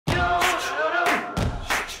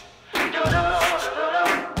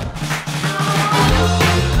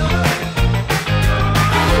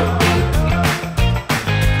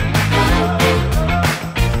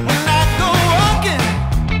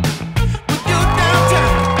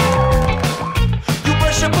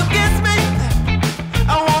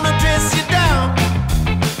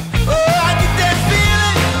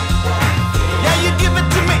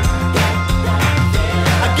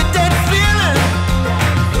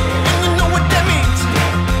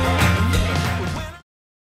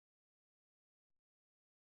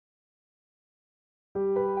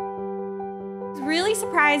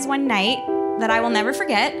surprise one night that I will never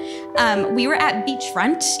forget. We were at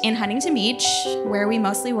Beachfront in Huntington Beach, where we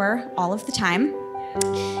mostly were all of the time.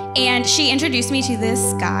 And she introduced me to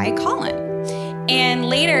this guy, Collin. And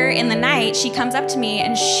later in the night, she comes up to me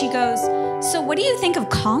and she goes, "So what do you think of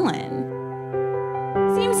Collin?"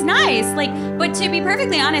 Seems nice, but to be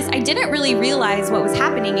perfectly honest, I didn't really realize what was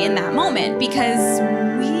happening in that moment because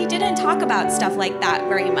we didn't talk about stuff like that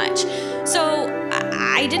very much. So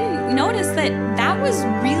I didn't notice that was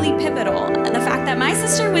really pivotal. The fact that my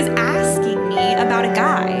sister was asking me about a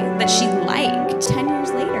guy that she liked. 10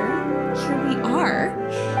 years later, here we are.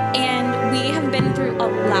 And we have been through a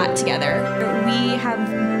lot together. We have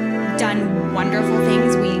done wonderful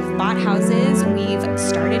things. We've bought houses, we've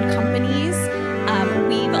started companies.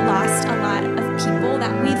 We've lost a lot of people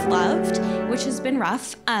that we've loved, which has been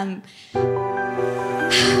rough. But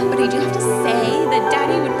I do have to say that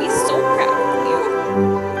Daddy would be so proud of you.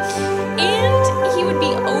 And he would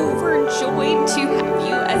be overjoyed to have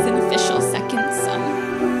you as an official second son.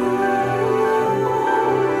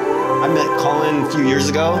 I met Collin a few years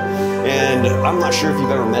ago, and I'm not sure if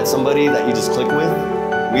you've ever met somebody that you just click with.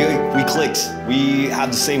 We clicked. We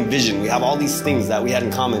have the same vision. We have all these things that we had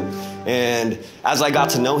in common. And as I got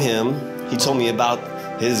to know him, he told me about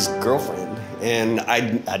his girlfriend. And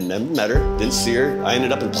I'd never met her, didn't see her. I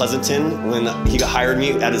ended up in Pleasanton when he hired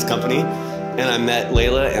me at his company. And I met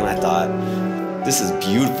Leila, and I thought, this is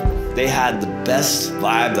beautiful. They had the best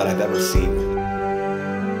vibe that I've ever seen.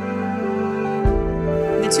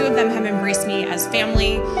 The two of them have embraced me as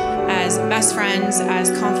family, as best friends, as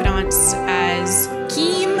confidants, as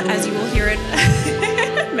keen, as you will hear it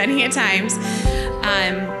many a times.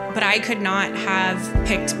 But I could not have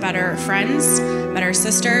picked better friends, better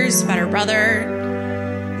sisters, better brother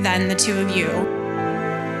than the two of you.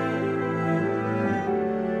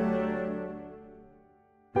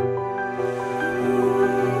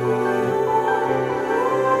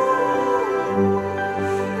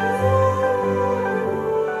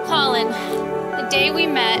 Collin, the day we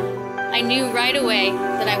met, I knew right away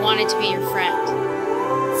that I wanted to be your friend.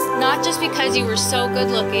 Not just because you were so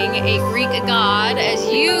good looking, a Greek god, as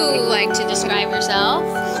you like to describe yourself,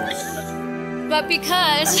 but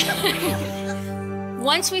because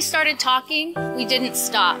once we started talking, we didn't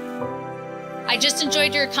stop. I just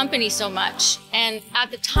enjoyed your company so much, and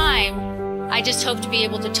at the time, I just hoped to be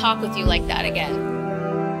able to talk with you like that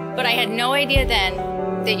again. But I had no idea then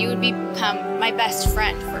that you would become my best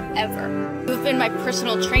friend forever. You've been my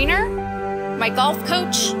personal trainer, my golf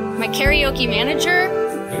coach, my karaoke manager,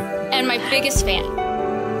 and my biggest fan.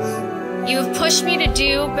 You have pushed me to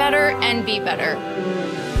do better and be better.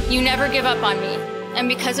 You never give up on me, and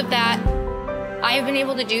because of that, I have been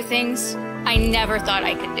able to do things I never thought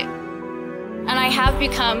I could do. And I have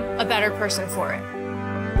become a better person for it.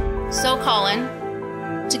 So Collin,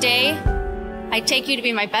 today, I take you to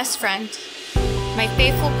be my best friend, my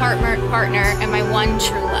faithful partner, and my one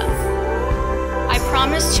true love. I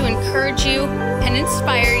promise to encourage you and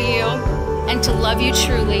inspire you and to love you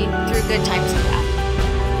truly through good times and bad.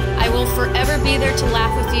 I will forever be there to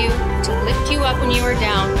laugh with you, to lift you up when you are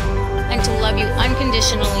down, and to love you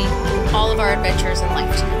unconditionally through all of our adventures in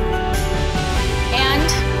life together. And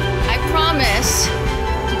I promise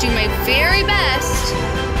to do my very best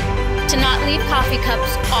to not leave coffee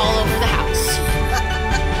cups all over the house.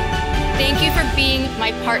 Thank you for being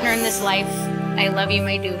my partner in this life. I love you,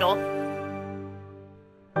 my doodle.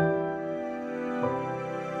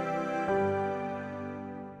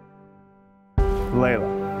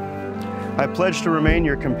 Leila, I pledge to remain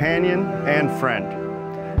your companion and friend.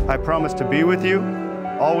 I promise to be with you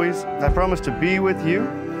always. I promise to be with you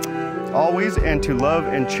always and to love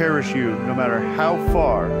and cherish you no matter how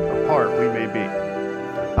far apart we may be.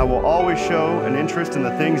 I will always show an interest in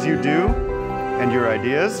the things you do and your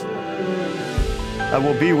ideas. I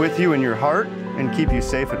will be with you in your heart and keep you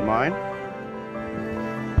safe in mine.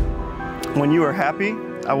 When you are happy,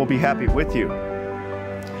 I will be happy with you.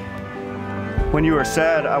 When you are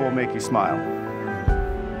sad, I will make you smile.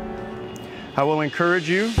 I will encourage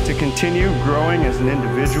you to continue growing as an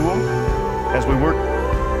individual as we work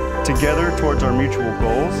together towards our mutual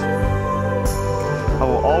goals. I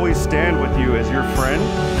will always stand with you as your friend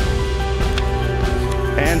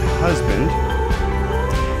and husband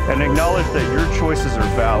and acknowledge that your choices are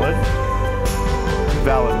valid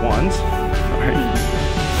ones.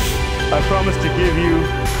 I promise to give you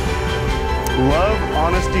love,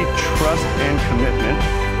 honesty, trust, and commitment.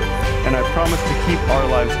 And I promise to keep our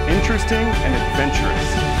lives interesting and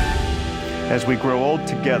adventurous as we grow old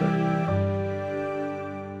together.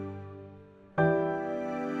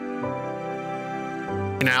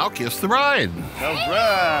 Now kiss the bride. All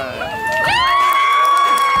right.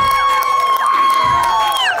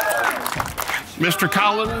 Mr.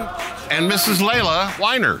 Collin and Mrs. Leila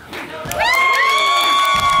Weiner.